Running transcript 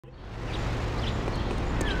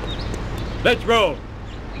Let's roll.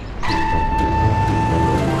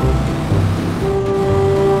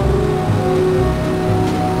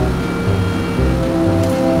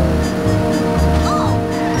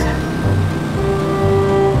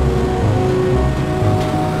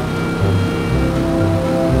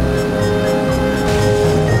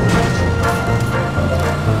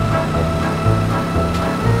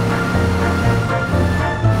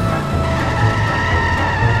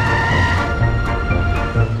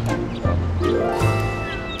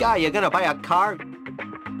 You're gonna buy a car?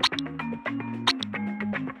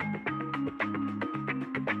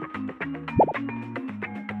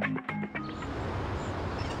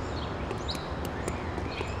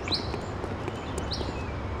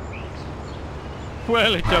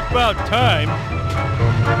 Well, it's about time.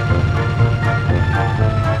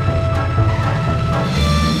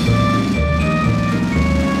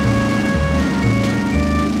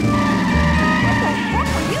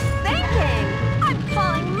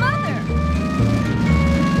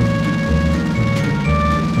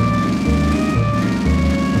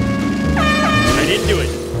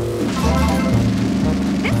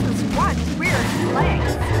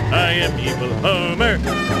 I am evil Homer.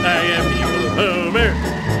 I am evil Homer.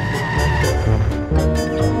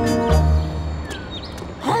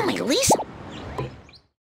 Holy Lisa.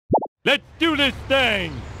 Let's do this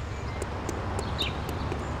thing.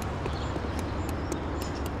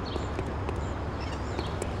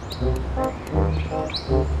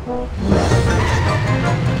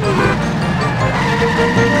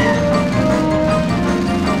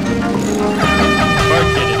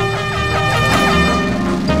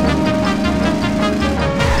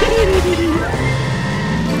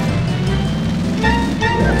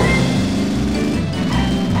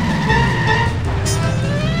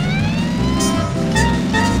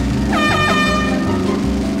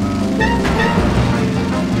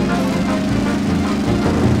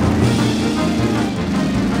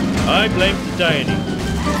 I blame society.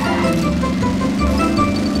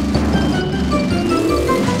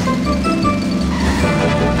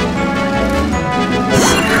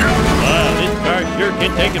 Wow, this car sure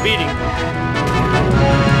can take a beating.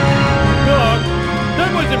 Dog, that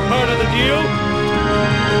wasn't part of the deal.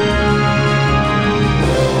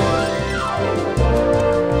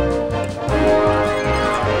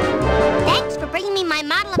 Thanks for bringing me my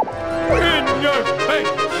model of... In your face!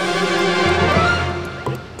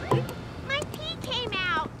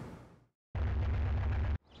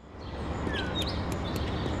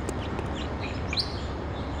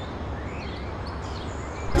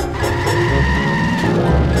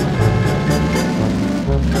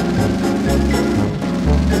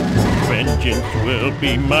 Vengeance will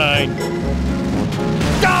be mine.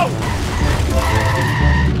 Go!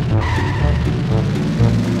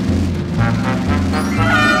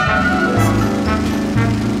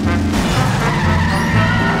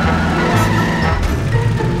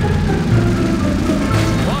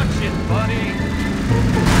 Watch it, buddy.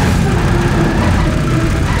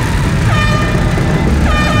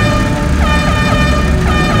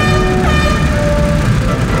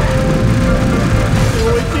 Oh,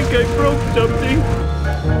 I think I broke something.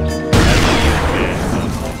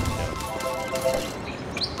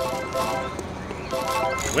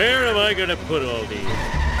 Where am I gonna put all these?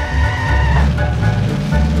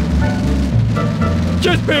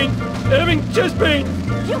 Chest pain! Having chest pain!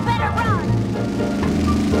 You better run!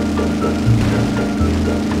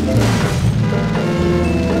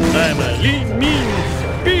 I'm a lean, mean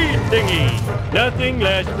speed thingy! Nothing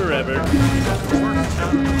lasts forever.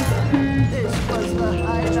 This was the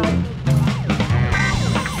highlight.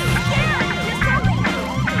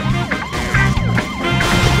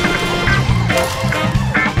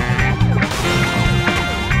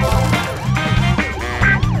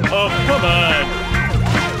 Oh, come on!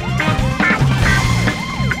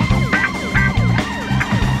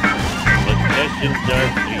 Possessions are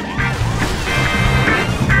fleeting.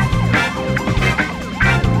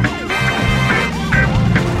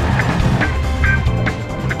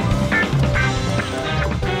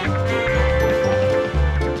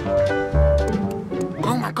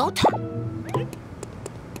 Homer, go talk.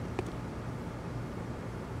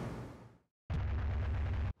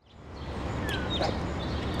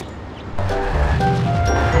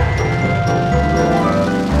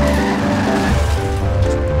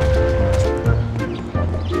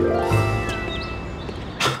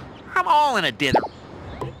 I'm all in a dinner.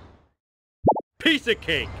 Piece of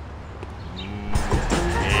cake!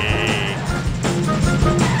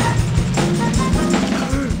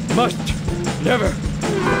 Must never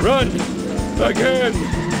run again!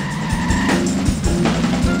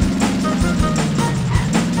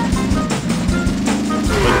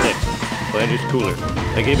 Slider's cooler.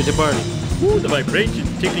 I gave it to Barney. Ooh, the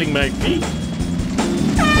vibrations tickling my feet.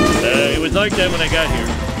 It was like that when I got here.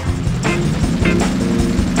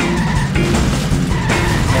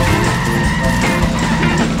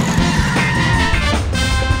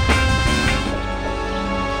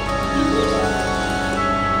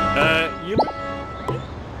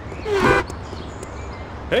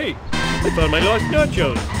 Hey, I found my lost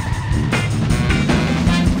nachos.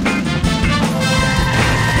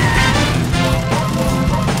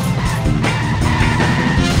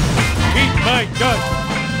 Eat my dust.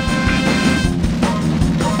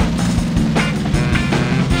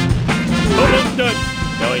 Almost done.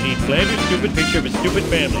 Now I need Flanders' stupid picture of a stupid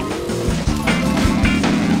family.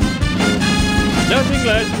 Nothing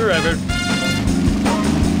lasts forever.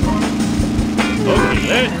 Okay,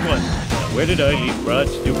 last one. Now where did I leave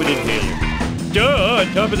Rod's stupid inhaler? Duh, on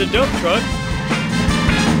top of the dump truck.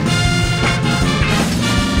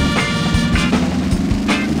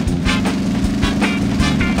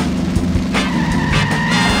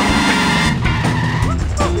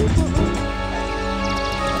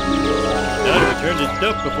 Now to return this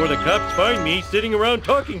stuff before the cops find me sitting around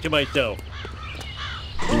talking to myself.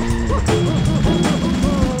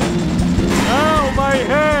 Ow, my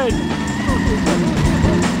head!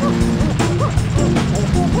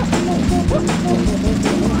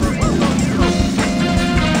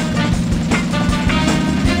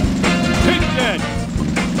 Take that!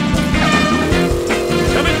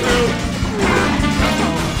 Coming through!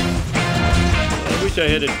 I wish I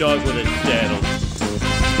had a dog with a saddle.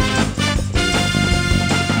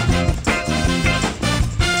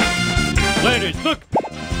 Flanders, look!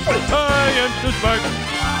 I am so smart!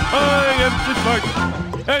 I am so smart!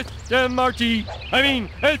 S-M-R-T! I mean,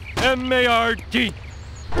 S-M-A-R-T!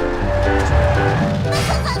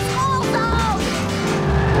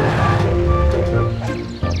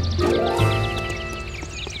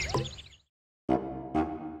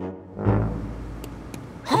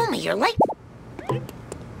 Homie, you're late.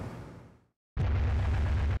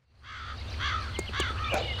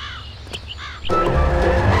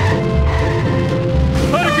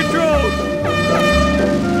 Out of control!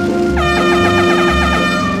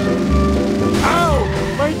 Ow!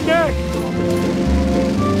 My neck!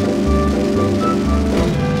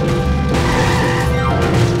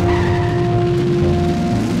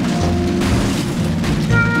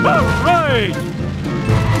 All right!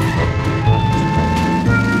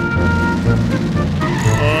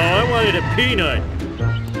 Oh, I wanted a peanut.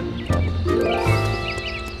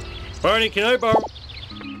 Barney, can I borrow?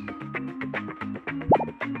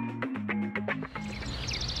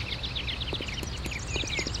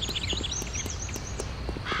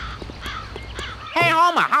 Hey,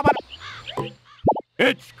 Homer, how about...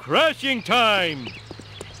 It's crashing time!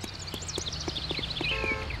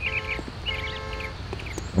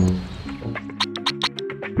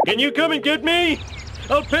 Can you come and get me?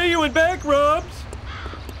 I'll pay you in back rubs!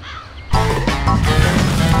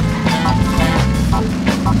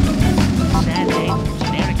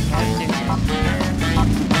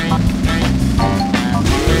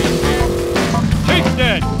 Take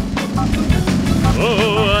that!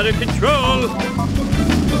 Oh, out of control!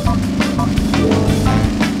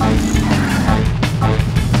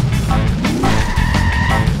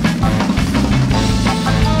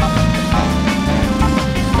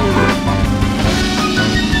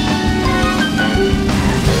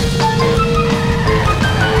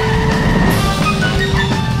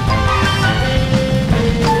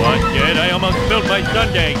 Spilled my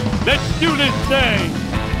sundae. Let's do this thing.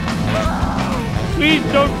 Please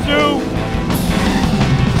don't sue.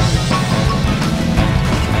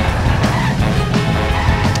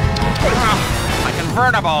 My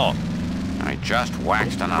convertible! I just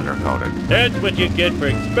waxed and undercoated. That's what you get for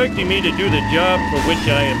expecting me to do the job for which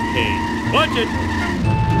I am paid. Watch it.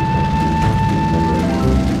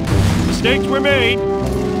 Mistakes were made.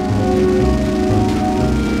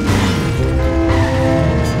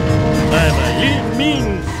 I'm a lean,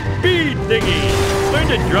 mean speed thingy. Learn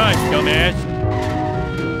to drive, dumbass.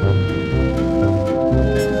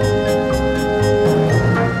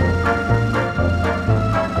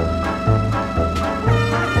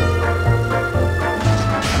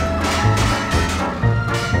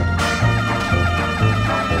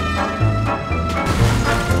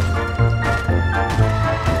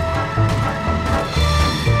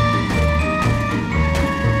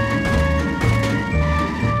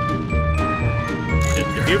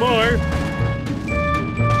 Few more.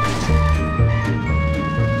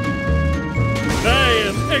 I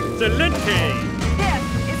am excelente. This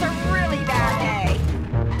is a really bad day.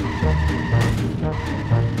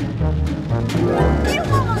 You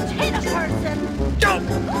almost hit a person.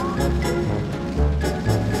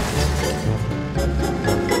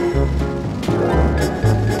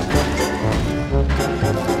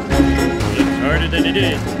 it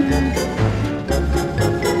is.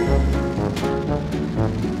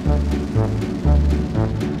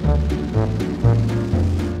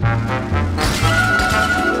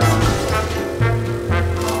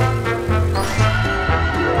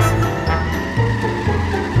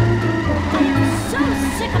 So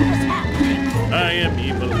sick of this happening. I am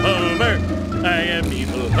evil Homer. I am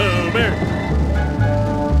evil Homer.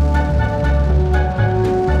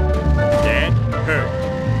 That hurt.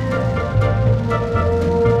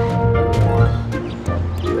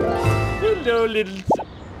 Hello, little...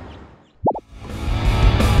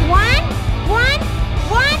 One,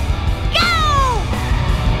 go!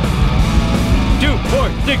 2, 4,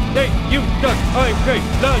 6, 8, you suck, I'm great,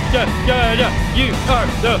 la da da da, you are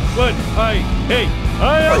the one I hate. I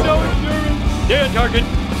have no insurance. Stay on target,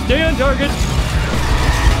 stay on target.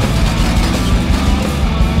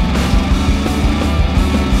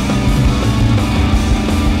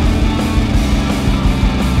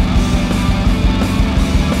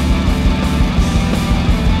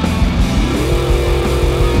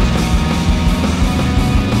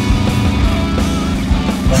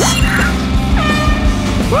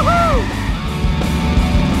 Woohoo!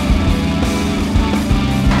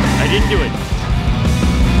 I didn't do it.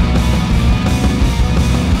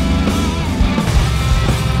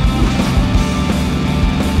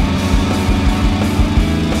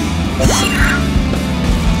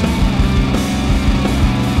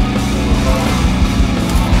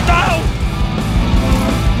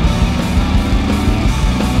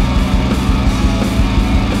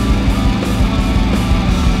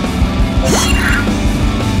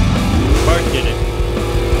 Mark did it.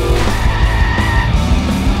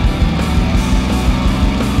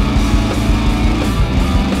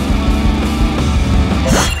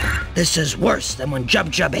 This is worse than when Jub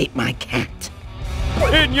Jub ate my cat.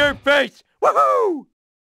 In your face! Woohoo!